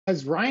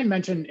as Ryan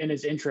mentioned in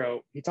his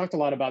intro, he talked a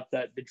lot about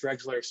the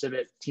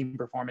Drexler-Sibbet team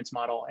performance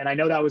model. And I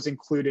know that was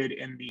included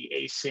in the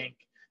async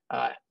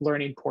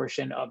learning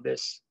portion of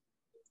this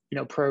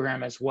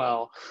program as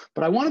well.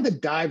 But I wanted to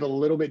dive a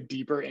little bit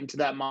deeper into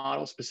that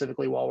model,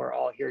 specifically while we're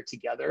all here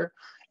together.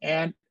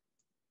 And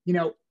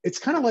it's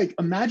kind of like,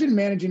 imagine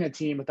managing a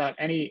team without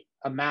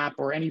a map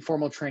or any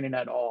formal training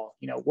at all.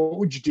 What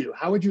would you do?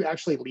 How would you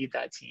actually lead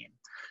that team?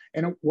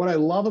 And what I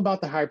love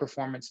about the high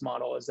performance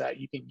model is that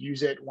you can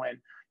use it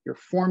when you're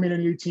forming a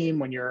new team,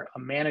 when you're a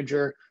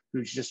manager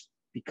who's just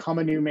become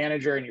a new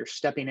manager and you're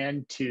stepping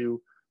in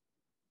to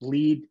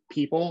lead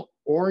people,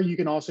 or you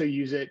can also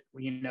use it,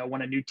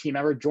 when a new team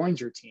member joins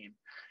your team.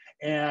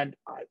 And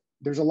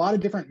there's a lot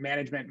of different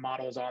management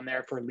models on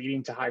there for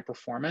leading to high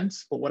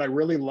performance. But what I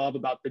really love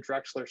about the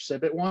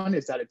Drexler-Sibbet one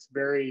is that it's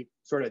very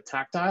sort of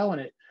tactile,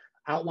 and it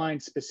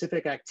outlines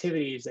specific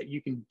activities that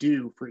you can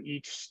do for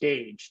each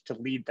stage to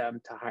lead them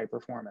to high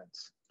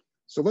performance.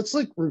 So let's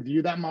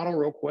review that model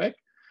real quick,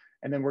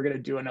 and then we're going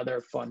to do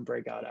another fun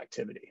breakout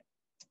activity.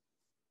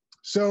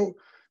 So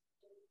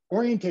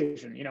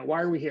orientation,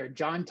 why are we here?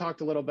 John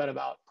talked a little bit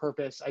about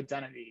purpose,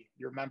 identity,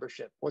 your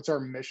membership. What's our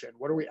mission?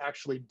 What are we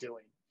actually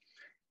doing?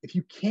 If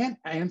you can't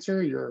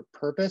answer your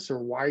purpose or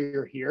why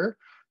you're here,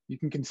 you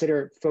can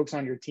consider folks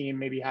on your team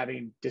maybe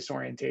having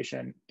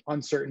disorientation,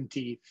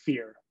 uncertainty,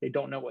 fear. They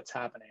don't know what's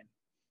happening.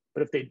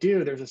 But if they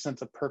do, there's a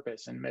sense of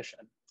purpose and mission.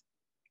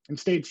 And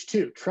stage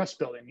 2, trust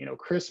building.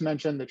 Chris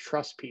mentioned the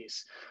trust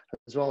piece,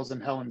 as well as in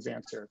Helen's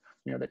answer.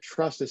 That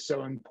trust is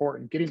so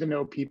important, getting to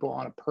know people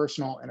on a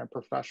personal and a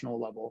professional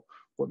level,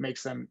 what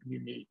makes them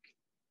unique.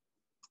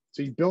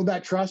 So you build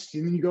that trust,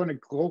 and then you go into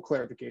goal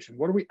clarification.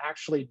 What are we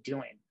actually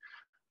doing?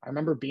 I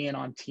remember being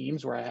on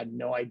teams where I had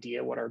no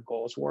idea what our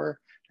goals were,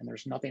 and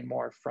there's nothing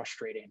more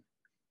frustrating,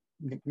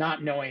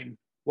 not knowing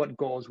what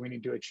goals we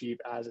need to achieve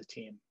as a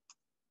team.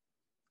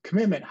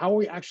 Commitment, how will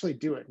we actually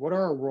do it? What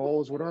are our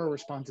roles? What are our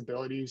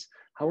responsibilities?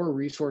 How are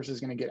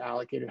resources going to get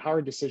allocated? How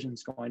are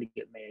decisions going to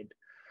get made?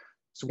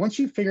 So once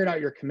you've figured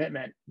out your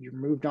commitment, you've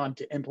moved on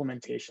to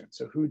implementation.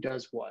 So who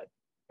does what?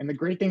 And the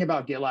great thing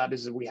about GitLab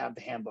is that we have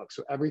the handbook.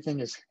 So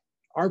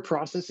our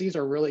processes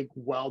are really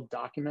well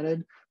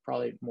documented,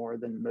 probably more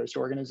than most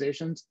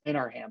organizations, in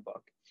our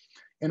handbook.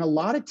 And a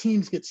lot of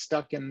teams get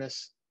stuck in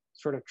this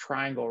sort of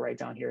triangle right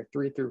down here,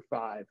 3 through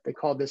 5. They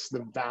call this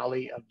the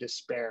Valley of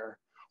Despair,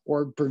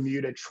 or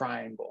Bermuda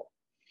Triangle.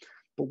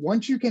 But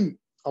once you can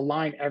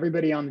align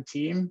everybody on the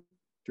team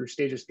through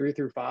stages 3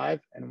 through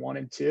 5 and 1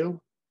 and 2,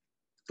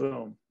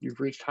 boom, you've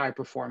reached high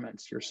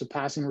performance. You're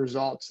surpassing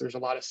results. There's a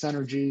lot of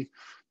synergy.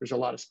 There's a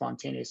lot of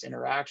spontaneous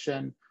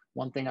interaction.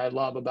 One thing I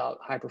love about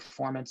high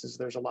performance is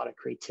there's a lot of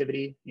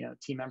creativity.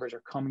 Team members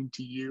are coming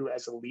to you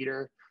as a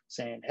leader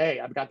saying, hey,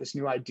 I've got this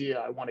new idea.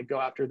 I want to go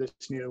after this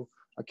new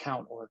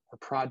account or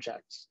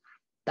projects.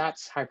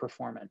 That's high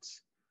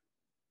performance.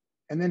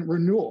 And then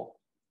renewal.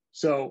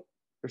 So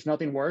there's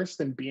nothing worse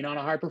than being on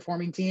a high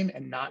performing team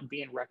and not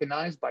being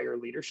recognized by your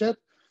leadership.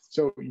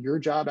 So your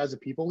job as a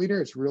people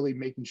leader is really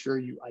making sure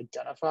you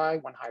identify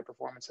when high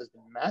performance has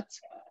been met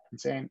and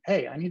saying,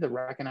 hey, I need to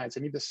recognize,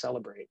 I need to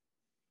celebrate.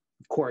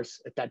 Of course,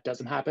 if that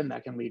doesn't happen,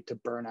 that can lead to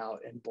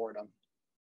burnout and boredom.